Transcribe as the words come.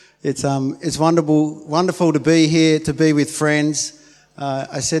It's wonderful to be here, to be with friends.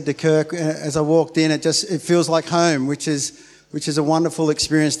 I said to Kirk as I walked in, it feels like home, which is a wonderful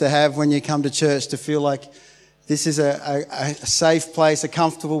experience to have when you come to church, to feel like this is a safe place, a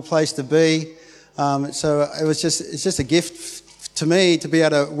comfortable place to be. So it's just a gift to me to be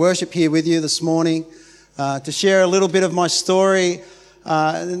able to worship here with you this morning, to share a little bit of my story.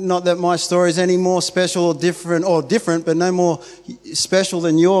 Not that my story is any more special or different, but no more special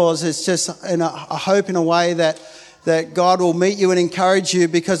than yours. It's just I hope in a way that God will meet you and encourage you,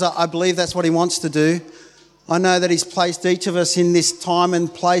 because I believe that's what He wants to do. I know that He's placed each of us in this time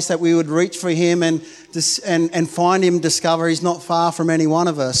and place that we would reach for Him and find Him, discover He's not far from any one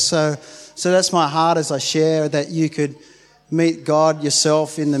of us. So that's my heart as I share, that you could meet God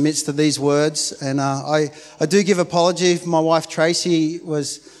yourself in the midst of these words. And I do give apology for my wife Tracy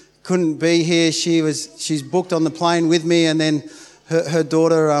couldn't be here. She's booked on the plane with me, and then her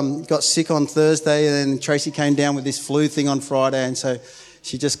daughter got sick on Thursday, and then Tracy came down with this flu thing on Friday, and so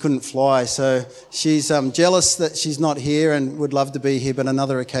she just couldn't fly. So she's jealous that she's not here and would love to be here, but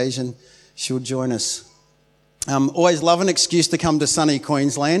another occasion she'll join us. Always love an excuse to come to sunny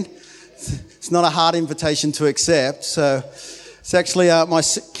Queensland. It's not a hard invitation to accept. So it's actually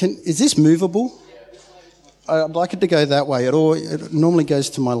is this movable? I'd like it to go that way. It normally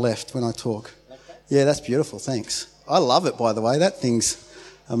goes to my left when I talk. Yeah, that's beautiful. Thanks. I love it, by the way. That thing's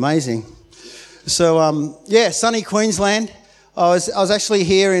amazing. So sunny Queensland. I was actually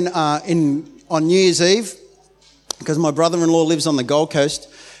here on New Year's Eve, because my brother-in-law lives on the Gold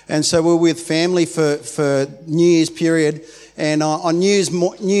Coast, and so we're with family for New Year's period. And on New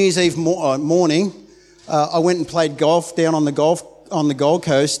Year's Eve morning, I went and played golf down on the Gold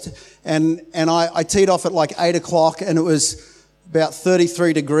Coast, and I teed off at like 8 o'clock, and it was about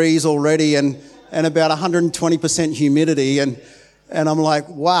 33 degrees already, and about 120% humidity, and I'm like,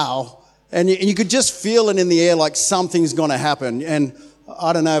 wow. And you could just feel it in the air, like something's going to happen. And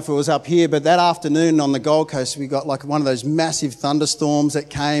I don't know if it was up here, but that afternoon on the Gold Coast, we got like one of those massive thunderstorms that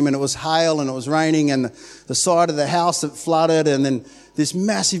came, and it was hail and it was raining, and the side of the house that flooded, and then this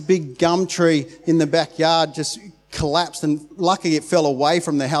massive big gum tree in the backyard just collapsed, and luckily it fell away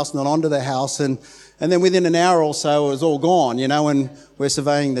from the house, not onto the house. And then within an hour or so, it was all gone, and we're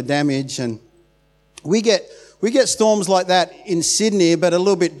surveying the damage. And we get storms like that in Sydney, but a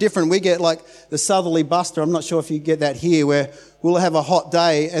little bit different. We get like the southerly buster. I'm not sure if you get that here, where we'll have a hot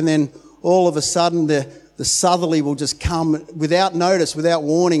day, and then all of a sudden the southerly will just come without notice, without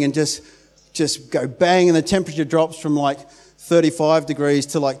warning, and just go bang, and the temperature drops from like 35 degrees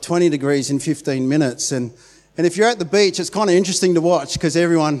to like 20 degrees in 15 minutes. And if you're at the beach, it's kind of interesting to watch, because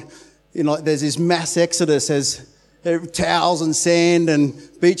everyone, there's this mass exodus as towels and sand and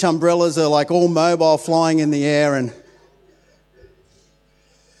beach umbrellas are like all mobile, flying in the air. And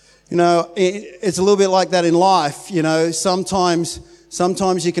it's a little bit like that in life. Sometimes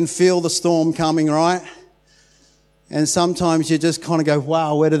you can feel the storm coming, right? And sometimes you just kind of go,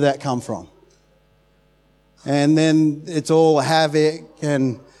 wow, where did that come from? And then it's all havoc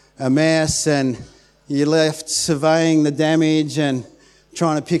and a mess, and you're left surveying the damage and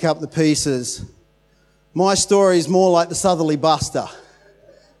trying to pick up the pieces. My story is more like the southerly buster.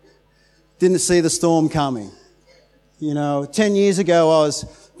 Didn't see the storm coming. 10 years ago, I was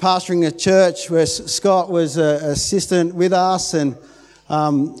pastoring a church where Scott was an assistant with us, and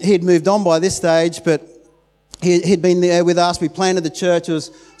he'd moved on by this stage, but he'd been there with us. We planted the church. It was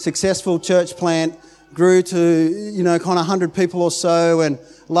a successful church plant, grew to, kind of 100 people or so, and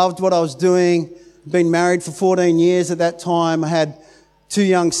loved what I was doing. Been married for 14 years at that time. I had 2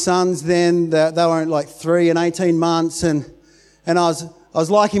 young sons then. They were like 3 and 18 months, and I was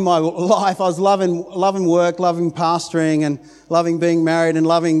liking my life. I was loving work, loving pastoring, and loving being married, and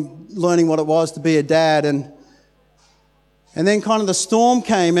loving learning what it was to be a dad. And then kind of the storm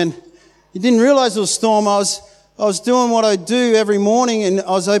came, and you didn't realise it was a storm. I was doing what I do every morning, and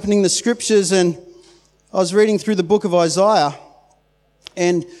I was opening the scriptures, and I was reading through the book of Isaiah,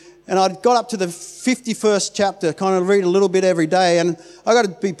 and I got up to the 51st chapter, kind of read a little bit every day. And I got to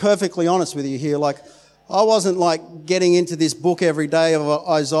be perfectly honest with you here. Like, I wasn't like getting into this book every day of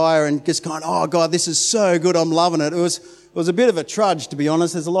Isaiah and just going, oh God, this is so good, I'm loving it. It was a bit of a trudge, to be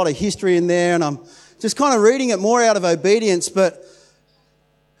honest. There's a lot of history in there, and I'm just kind of reading it more out of obedience. But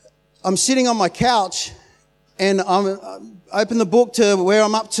I'm sitting on my couch, and I open the book to where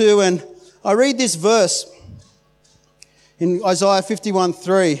I'm up to, and I read this verse in Isaiah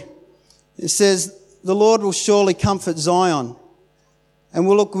 51:3. It says, the Lord will surely comfort Zion and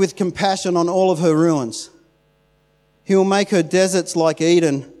will look with compassion on all of her ruins. He will make her deserts like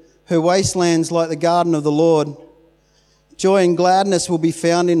Eden, her wastelands like the garden of the Lord. Joy and gladness will be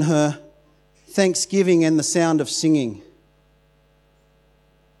found in her, thanksgiving and the sound of singing.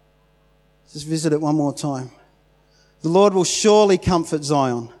 Just visit it one more time. The Lord will surely comfort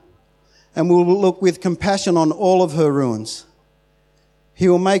Zion and will look with compassion on all of her ruins. He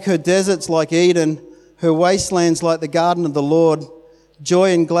will make her deserts like Eden, her wastelands like the garden of the Lord.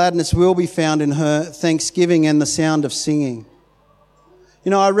 Joy and gladness will be found in her, thanksgiving and the sound of singing.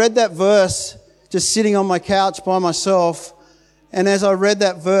 You know, I read that verse just sitting on my couch by myself, and as I read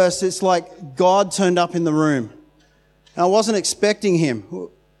that verse, it's like God turned up in the room. And I wasn't expecting him.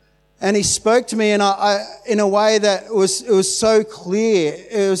 And he spoke to me in a way that it was so clear.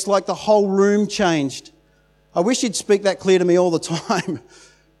 It was like the whole room changed. I wish he'd speak that clear to me all the time.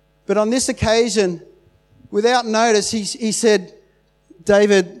 But on this occasion, without notice, he said,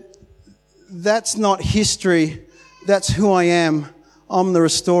 David, that's not history. That's who I am. I'm the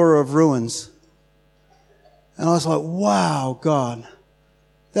restorer of ruins. And I was like, wow, God,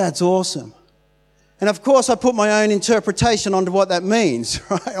 that's awesome. And of course, I put my own interpretation onto what that means,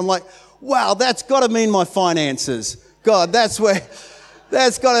 right? I'm like, wow, that's got to mean my finances. God, that's got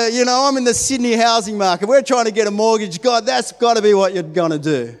to, I'm in the Sydney housing market. We're trying to get a mortgage. God, that's got to be what you're going to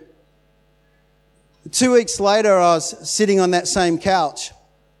do. 2 weeks later, I was sitting on that same couch,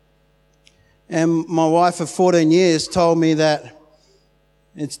 and my wife of 14 years told me that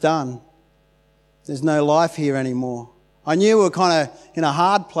it's done. There's no life here anymore. I knew we were kind of in a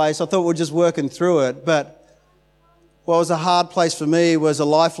hard place. I thought we were just working through it, but what was a hard place for me was a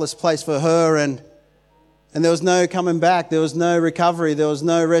lifeless place for her, and there was no coming back. There was no recovery. There was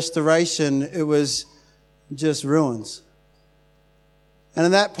no restoration. It was just ruins. And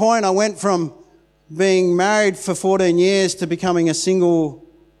at that point, I went from being married for 14 years to becoming a single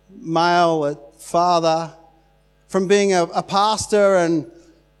male father, from being a pastor and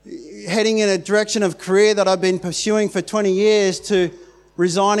heading in a direction of career that I've been pursuing for 20 years to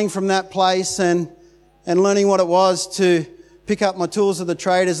resigning from that place and learning what it was to pick up my tools of the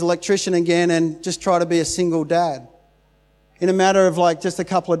trade as an electrician again and just try to be a single dad. In a matter of like just a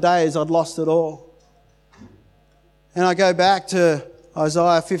couple of days, I'd lost it all. And I go back to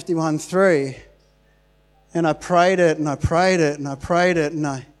Isaiah 51:3, and I prayed it and I prayed it and I prayed it and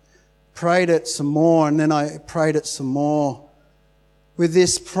I prayed it some more, and then I prayed it some more, with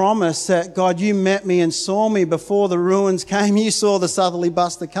this promise that, God, you met me and saw me before the ruins came. You saw the southerly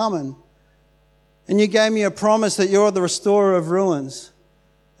buster coming. And you gave me a promise that you're the restorer of ruins.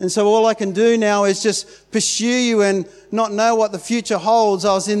 And so all I can do now is just pursue you and not know what the future holds.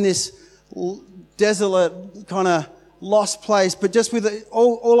 I was in this desolate kind of lost place, but just with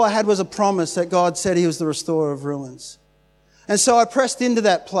all I had was a promise that God said he was the restorer of ruins. And so I pressed into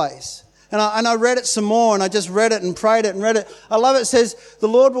that place. And I read it some more, and I just read it and prayed it and read it. I love it. It says, the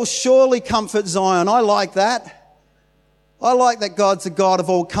Lord will surely comfort Zion. I like that. I like that God's the God of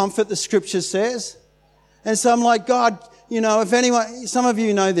all comfort, the scripture says. And so I'm like, God, if anyone, some of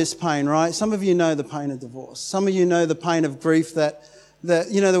you know this pain, right? Some of you know the pain of divorce. Some of you know the pain of grief that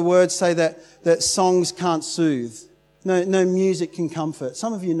the words say that songs can't soothe. No music can comfort.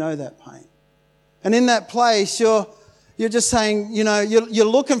 Some of you know that pain. And in that place, you're just saying, you're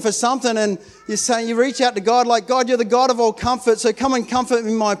looking for something, and you're saying, you reach out to God like, God, you're the God of all comfort, so come and comfort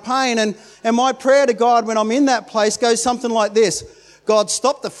me in my pain. And my prayer to God when I'm in that place goes something like this: God,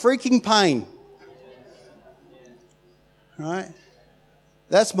 stop the freaking pain. Right?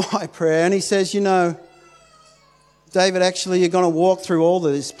 That's my prayer. And he says, David, actually, you're going to walk through all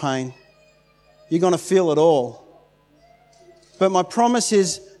of this pain. You're going to feel it all. But my promise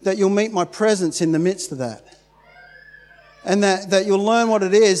is that you'll meet my presence in the midst of that. And that you'll learn what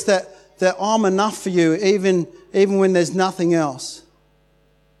it is, that I'm enough for you, even when there's nothing else.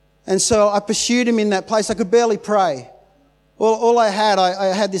 And so I pursued him in that place. I could barely pray. All I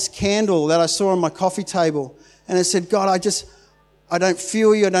had this candle that I saw on my coffee table. And I said, God, I don't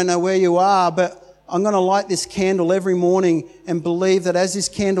feel you. I don't know where you are, but I'm going to light this candle every morning and believe that as this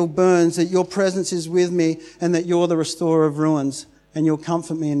candle burns, that your presence is with me and that you're the restorer of ruins and you'll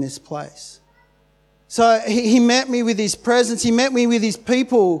comfort me in this place. So he met me with his presence. He met me with his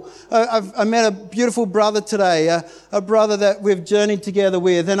people. I met a beautiful brother today, a brother that we've journeyed together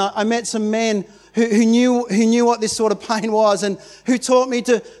with. And I met some men who knew what this sort of pain was, and who taught me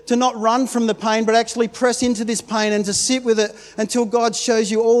to not run from the pain, but actually press into this pain and to sit with it until God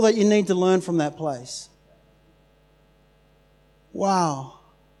shows you all that you need to learn from that place. Wow.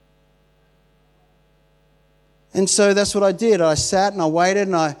 And so that's what I did. I sat and I waited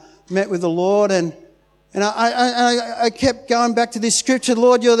and I met with the Lord, and I kept going back to this scripture.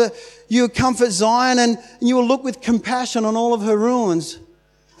 Lord, you comfort Zion, and you will look with compassion on all of her ruins.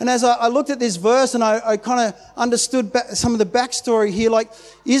 And as I looked at this verse and I kind of understood some of the backstory here, like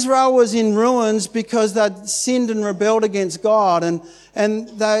Israel was in ruins because they'd sinned and rebelled against God, and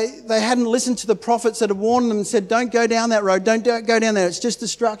they hadn't listened to the prophets that had warned them and said, don't go down that road, don't go down there, it's just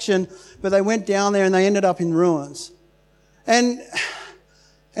destruction. But they went down there and they ended up in ruins. And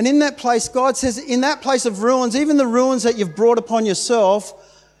in that place, God says, in that place of ruins, even the ruins that you've brought upon yourself,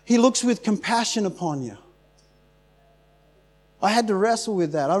 He looks with compassion upon you. I had to wrestle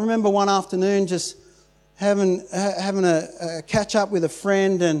with that. I remember one afternoon just having a catch up with a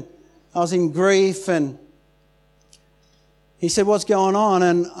friend, and I was in grief, and he said, what's going on?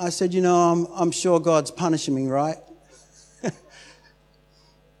 And I said, I'm sure God's punishing me, right?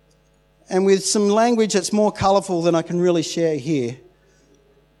 And with some language that's more colourful than I can really share here,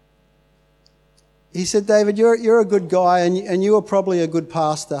 he said, David, you're a good guy, and you are probably a good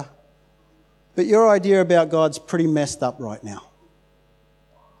pastor, but your idea about God's pretty messed up right now.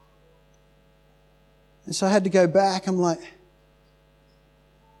 And so I had to go back. I'm like,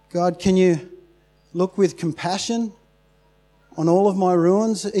 God, can you look with compassion on all of my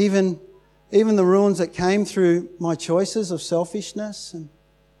ruins, even the ruins that came through my choices of selfishness? And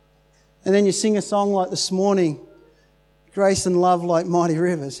then you sing a song like this morning, grace and love like mighty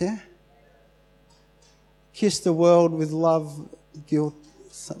rivers, yeah? Kiss the world with love, guilt,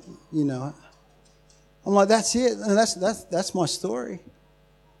 you know it. I'm like, that's it. And that's my story.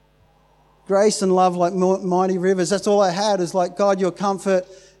 Grace and love like mighty rivers. That's all I had, is like, God, your comfort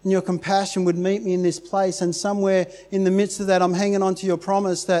and your compassion would meet me in this place. And somewhere in the midst of that, I'm hanging on to your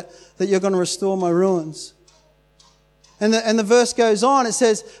promise that you're going to restore my ruins. And the verse goes on. It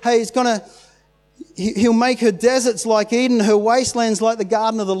says, hey, He'll make her deserts like Eden, her wastelands like the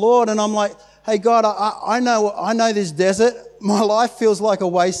garden of the Lord. And I'm like, hey, God, I know this desert. My life feels like a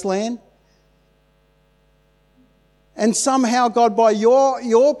wasteland. And somehow, God, by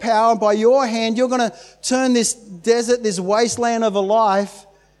your power, by your hand, you're going to turn this desert, this wasteland of a life,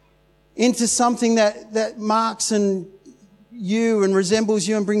 into something that marks you and resembles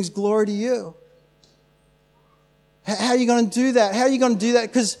you and brings glory to you. How are you going to do that? How are you going to do that?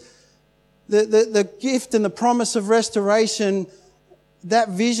 Because the gift and the promise of restoration, that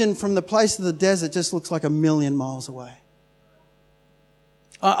vision from the place of the desert just looks like 1,000,000 miles away.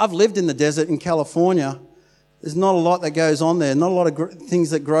 I've lived in the desert in California. There's not a lot that goes on there, not a lot of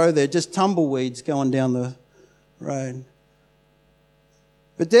things that grow there, just tumbleweeds going down the road.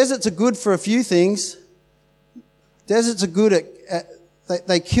 But deserts are good for a few things. Deserts are good at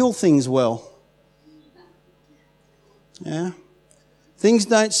they kill things well. Yeah. Things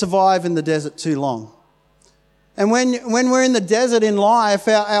don't survive in the desert too long. And when we're in the desert in life,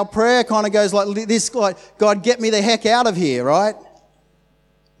 our prayer kind of goes like this, like, God, get me the heck out of here, right?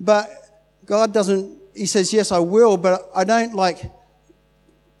 But God doesn't. He says, yes, I will, but I don't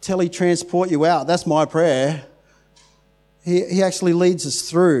transport you out. That's my prayer. He actually leads us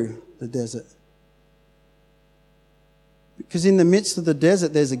through the desert. Because in the midst of the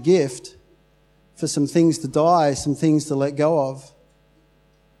desert, there's a gift for some things to die, some things to let go of.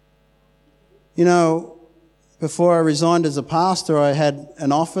 Before I resigned as a pastor, I had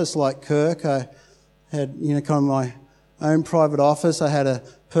an office like Kirk. I had, kind of my own private office. I had a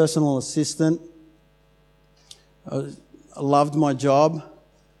personal assistant. I loved my job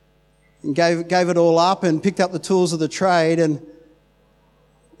and gave it all up and picked up the tools of the trade. And,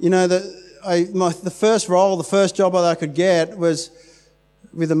 the first role, the first job that I could get was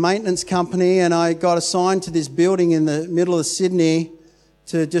with a maintenance company, and I got assigned to this building in the middle of Sydney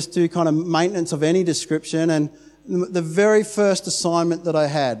to just do kind of maintenance of any description. And the very first assignment that I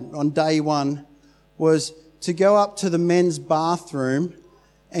had on day one was to go up to the men's bathroom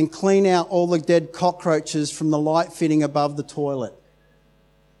and clean out all the dead cockroaches from the light fitting above the toilet.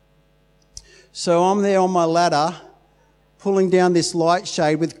 So I'm there on my ladder, pulling down this light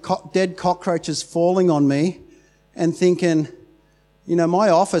shade with dead cockroaches falling on me, and thinking, my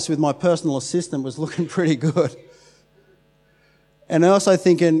office with my personal assistant was looking pretty good. And also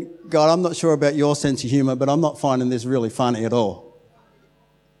thinking, God, I'm not sure about your sense of humour, but I'm not finding this really funny at all.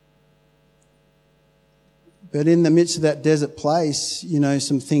 But in the midst of that desert place,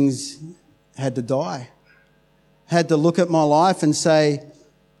 some things had to die. Had to look at my life and say,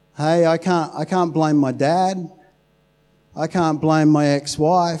 hey, I can't blame my dad. I can't blame my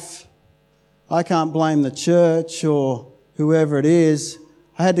ex-wife. I can't blame the church or whoever it is.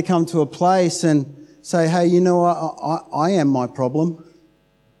 I had to come to a place and say, hey, I am my problem.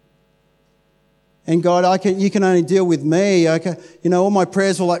 And God, you can only deal with me. All my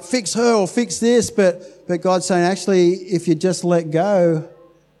prayers were like, fix her or fix this. But God's saying, actually, if you just let go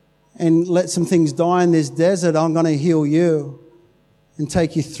and let some things die in this desert, I'm going to heal you. and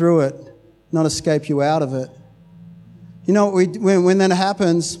take you through it, not escape you out of it. You know, when that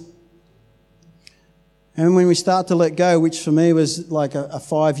happens, and when we start to let go, which for me was like a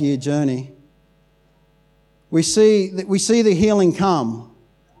 5-year journey, we see the healing come,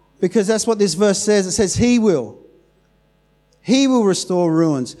 because that's what this verse says. It says He will. He will restore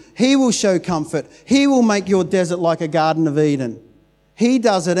ruins. He will show comfort. He will make your desert like a Garden of Eden. He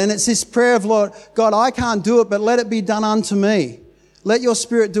does it. And it's this prayer of, Lord, God, I can't do it, but let it be done unto me. Let your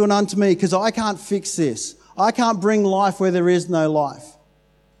Spirit do it unto me, because I can't fix this. I can't bring life where there is no life.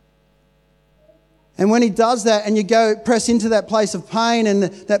 And when He does that, and you go press into that place of pain and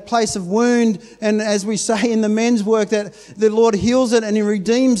that place of wound, and as we say in the men's work, that the Lord heals it and He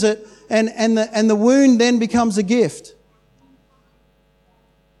redeems it, and the wound then becomes a gift.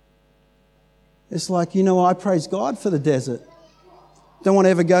 It's like, you know, I praise God for the desert. Don't want to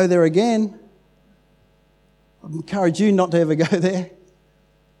ever go there again. I encourage you not to ever go there.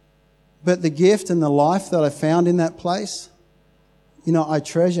 But the gift and the life that I found in that place, you know, I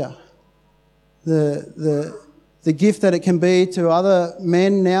treasure. The gift that it can be to other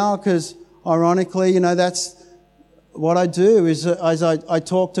men now, because ironically, you know, that's what I do, is as I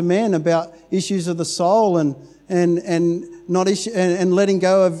talk to men about issues of the soul and letting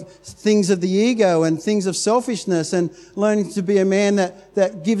go of things of the ego and things of selfishness, and learning to be a man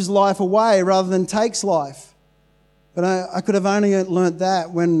that gives life away rather than takes life. But I could have only learnt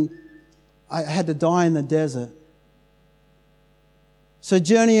that when I had to die in the desert. So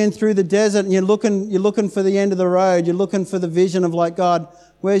journeying through the desert, and you're looking for the end of the road. You're looking for the vision of, like, God,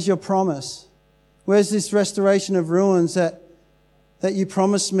 where's your promise? Where's this restoration of ruins that you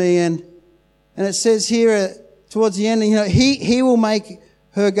promised me? And it says here towards the end, you know, He will make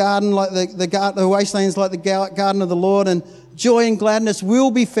her garden like the wastelands like the garden of the Lord, and joy and gladness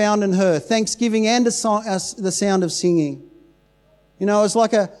will be found in her, thanksgiving and the sound of singing. You know, it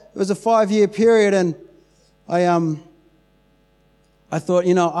was a 5-year period, and I thought,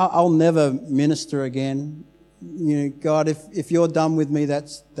 you know, I'll never minister again. You know, God, if you're done with me,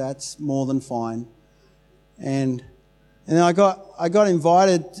 that's more than fine. And then I got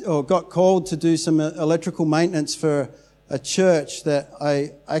invited, or got called to do some electrical maintenance for a church that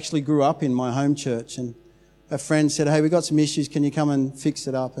I actually grew up in, my home church. And a friend said, hey, we got some issues, can you come and fix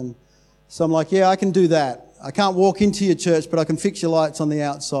it up? And so I'm like, yeah, I can do that. I can't walk into your church, but I can fix your lights on the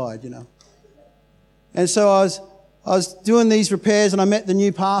outside, you know. And so I was doing these repairs, and I met the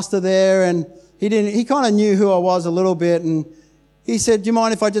new pastor there, and he kind of knew who I was a little bit, and he said, do you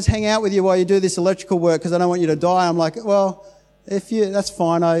mind if I just hang out with you while you do this electrical work, because I don't want you to die? I'm like, well, that's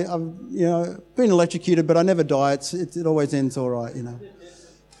fine. I've you know, been electrocuted, but I never die. It always ends all right, you know.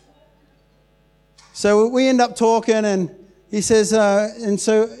 So we end up talking, and he says, and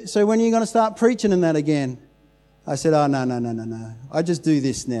so when are you going to start preaching in that again? I said, oh, no. I just do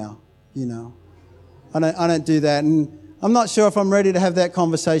this now, you know. I don't do that. And I'm not sure if I'm ready to have that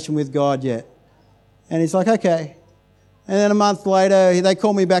conversation with God yet. And he's like, okay. And then a month later, they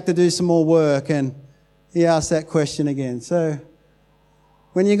call me back to do some more work, and he asked that question again. So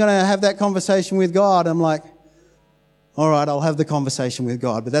when you're going to have that conversation with God, I'm like, all right, I'll have the conversation with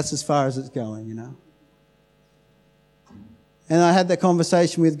God, but that's as far as it's going, you know. And I had that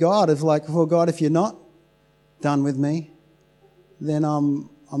conversation with God of like, well, God, if you're not done with me, then I'm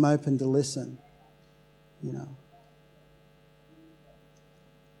open to listen, you know.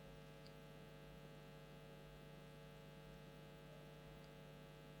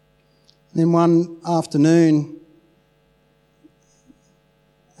 Then one afternoon,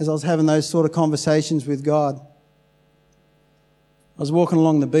 as I was having those sort of conversations with God, I was walking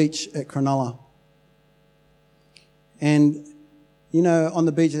along the beach at Cronulla. And, you know, on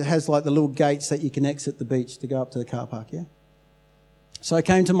the beach it has like the little gates that you can exit the beach to go up to the car park, yeah? So I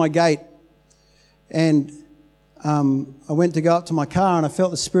came to my gate, and I went to go up to my car, and I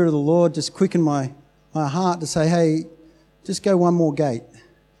felt the Spirit of the Lord just quicken my heart to say, hey, just go one more gate.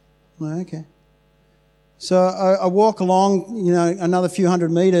 I'm like, okay. So I walk along, you know, another few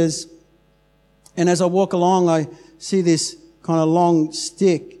hundred metres, and as I walk along, I see this kind of long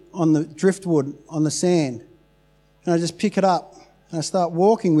stick on the driftwood on the sand, and I just pick it up, and I start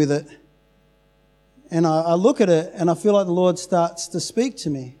walking with it, and I look at it, and I feel like the Lord starts to speak to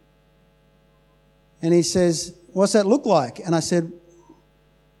me. And he says, what's that look like? And I said,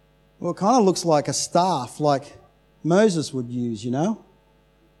 well, it kind of looks like a staff, like Moses would use, you know?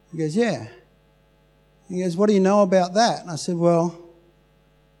 He goes, yeah. He goes, what do you know about that? And I said, well,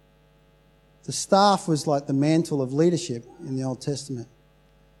 the staff was like the mantle of leadership in the Old Testament.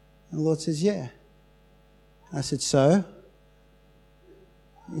 And the Lord says, yeah. I said, so?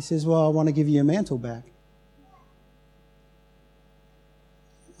 He says, well, I want to give you your mantle back.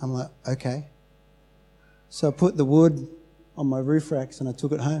 I'm like, okay. So I put the wood on my roof racks and I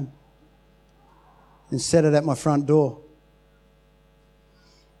took it home and set it at my front door.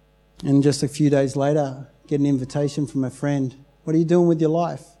 And just a few days later, get an invitation from a friend. What are you doing with your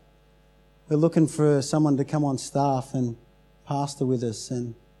life? We're looking for someone to come on staff and pastor with us.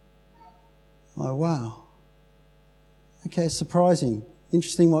 And I'm like, wow. Okay, surprising.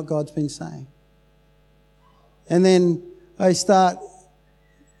 Interesting what God's been saying. And then I start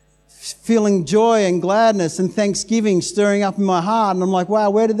feeling joy and gladness and thanksgiving stirring up in my heart. And I'm like,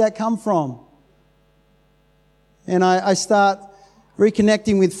 wow, where did that come from? And I start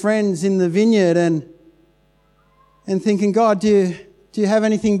reconnecting with friends in the vineyard and thinking, God, do you have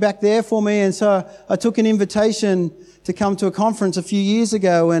anything back there for me? And so I took an invitation to come to a conference a few years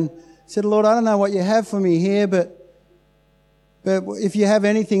ago and said, Lord, I don't know what you have for me here, but if you have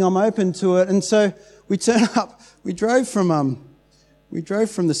anything, I'm open to it. And so we turned up. We drove from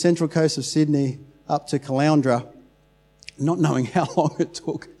the central coast of Sydney up to Caloundra, not knowing how long it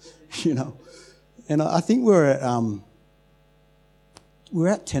took, you know. And I think we were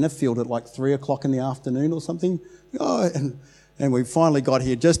at Tenterfield at like 3:00 in the afternoon or something. Oh, and we finally got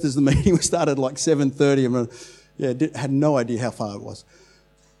here just as the meeting started, like 7:30. Had no idea how far it was.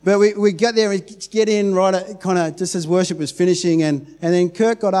 But we get there, we get in right at kind of just as worship was finishing, and then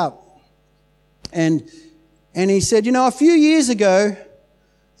Kirk got up and he said, you know, a few years ago,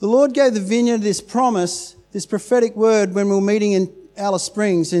 the Lord gave the vineyard this promise, this prophetic word when we were meeting in Alice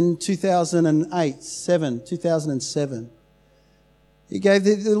Springs in 2007.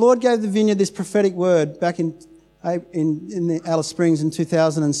 The Lord gave the vineyard this prophetic word back in the Alice Springs in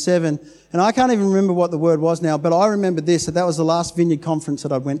 2007. And I can't even remember what the word was now, but I remember this, that was the last vineyard conference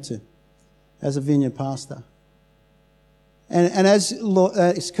that I went to as a vineyard pastor. And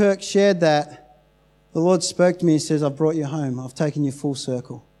as Kirk shared that, the Lord spoke to me. He says, I've brought you home. I've taken you full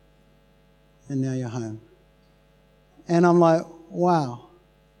circle. And now you're home. And I'm like, wow.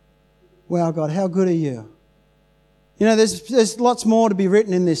 Wow, God, how good are you? You know, there's lots more to be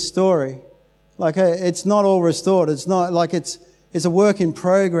written in this story. Like, it's not all restored. It's not like it's a work in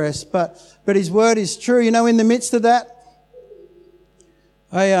progress, but His word is true. You know, in the midst of that,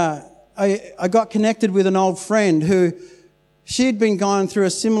 I got connected with an old friend who she'd been going through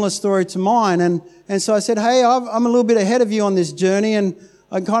a similar story to mine, and so I said, hey, I'm a little bit ahead of you on this journey, and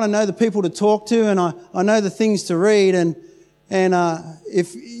I kind of know the people to talk to, and I know the things to read, and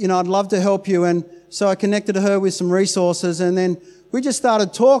if you know, I'd love to help you. And so I connected her with some resources, and then we just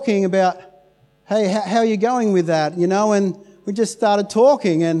started talking about, hey, how are you going with that? You know, and we just started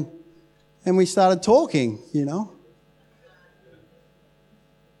talking, and we started talking, you know.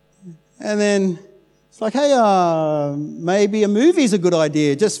 And then it's like, hey, maybe a movie's a good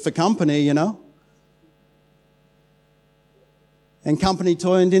idea, just for company, you know. And company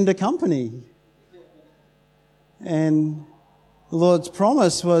turned into company. And the Lord's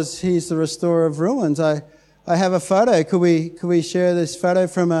promise was He's the restorer of ruins. I have a photo. Could we share this photo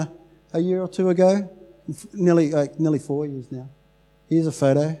from a year or two ago? Nearly 4 years now. Here's a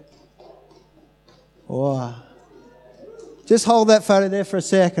photo. Wow. Just hold that photo there for a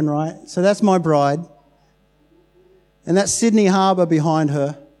second, right? So that's my bride. And that's Sydney Harbour behind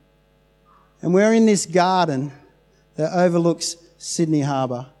her. And we're in this garden that overlooks Sydney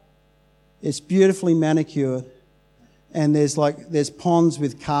Harbour. It's beautifully manicured. And there's ponds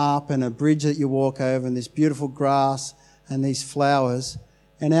with carp and a bridge that you walk over, and this beautiful grass and these flowers.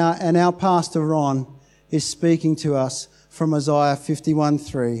 And our pastor Ron is speaking to us from Isaiah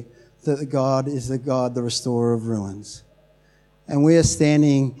 51:3 that the God is the God, the restorer of ruins. And we are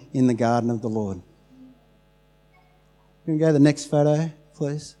standing in the garden of the Lord. Can we go to the next photo,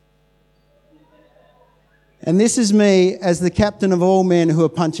 please? And this is me as the captain of all men who are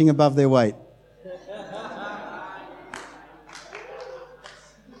punching above their weight.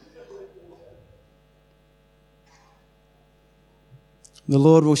 The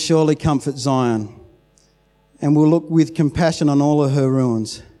Lord will surely comfort Zion and will look with compassion on all of her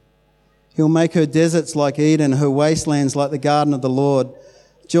ruins. He'll make her deserts like Eden, her wastelands like the garden of the Lord.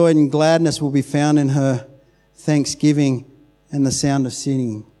 Joy and gladness will be found in her, thanksgiving and the sound of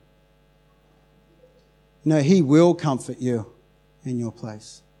singing. No, He will comfort you in your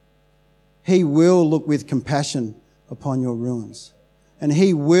place. He will look with compassion upon your ruins. And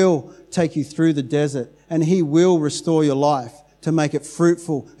He will take you through the desert, and He will restore your life to make it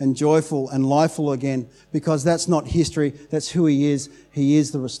fruitful and joyful and lifeful again, because that's not history, that's who He is. He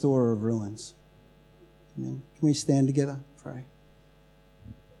is the restorer of ruins. Amen. Can we stand together? Pray.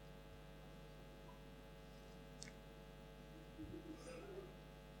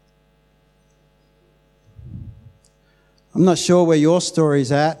 I'm not sure where your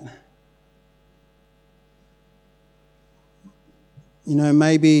story's at. You know,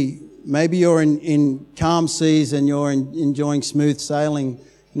 maybe you're in calm seas and you're enjoying smooth sailing.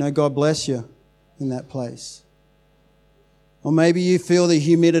 You know, God bless you in that place. Or maybe you feel the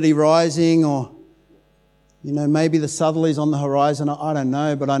humidity rising, or, you know, maybe the southerlies on the horizon. I don't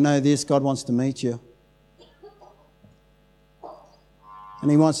know, but I know this: God wants to meet you.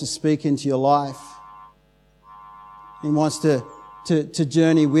 And He wants to speak into your life. He wants to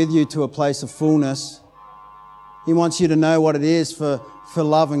journey with you to a place of fullness. He wants you to know what it is for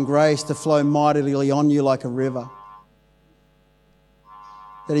love and grace to flow mightily on you like a river.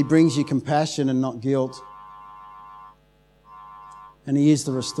 That He brings you compassion and not guilt. And He is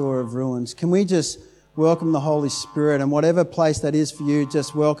the restorer of ruins. Can we just welcome the Holy Spirit, and whatever place that is for you,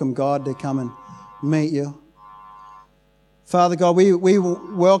 just welcome God to come and meet you. Father God, we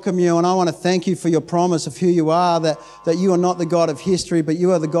welcome you, and I want to thank you for your promise of who you are, that you are not the God of history, but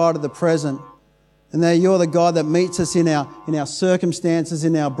you are the God of the present. And that you're the God that meets us in our circumstances,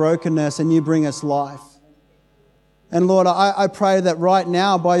 in our brokenness, and you bring us life. And Lord, I pray that right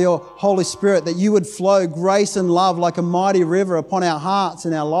now, by your Holy Spirit, that you would flow grace and love like a mighty river upon our hearts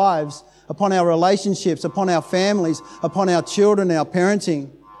and our lives, upon our relationships, upon our families, upon our children, our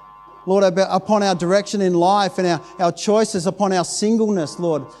parenting. Lord, upon our direction in life and our choices, upon our singleness,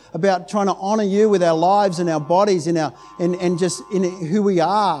 Lord, about trying to honour you with our lives and our bodies and just in who we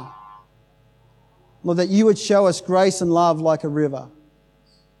are. Lord, that you would show us grace and love like a river.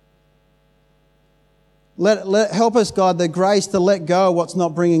 Help us, God, the grace to let go of what's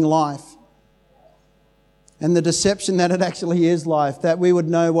not bringing life. And the deception that it actually is life, that we would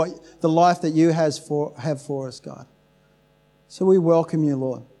know what the life that you have for us, God. So we welcome you,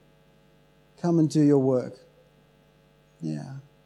 Lord. Come and do your work. Yeah.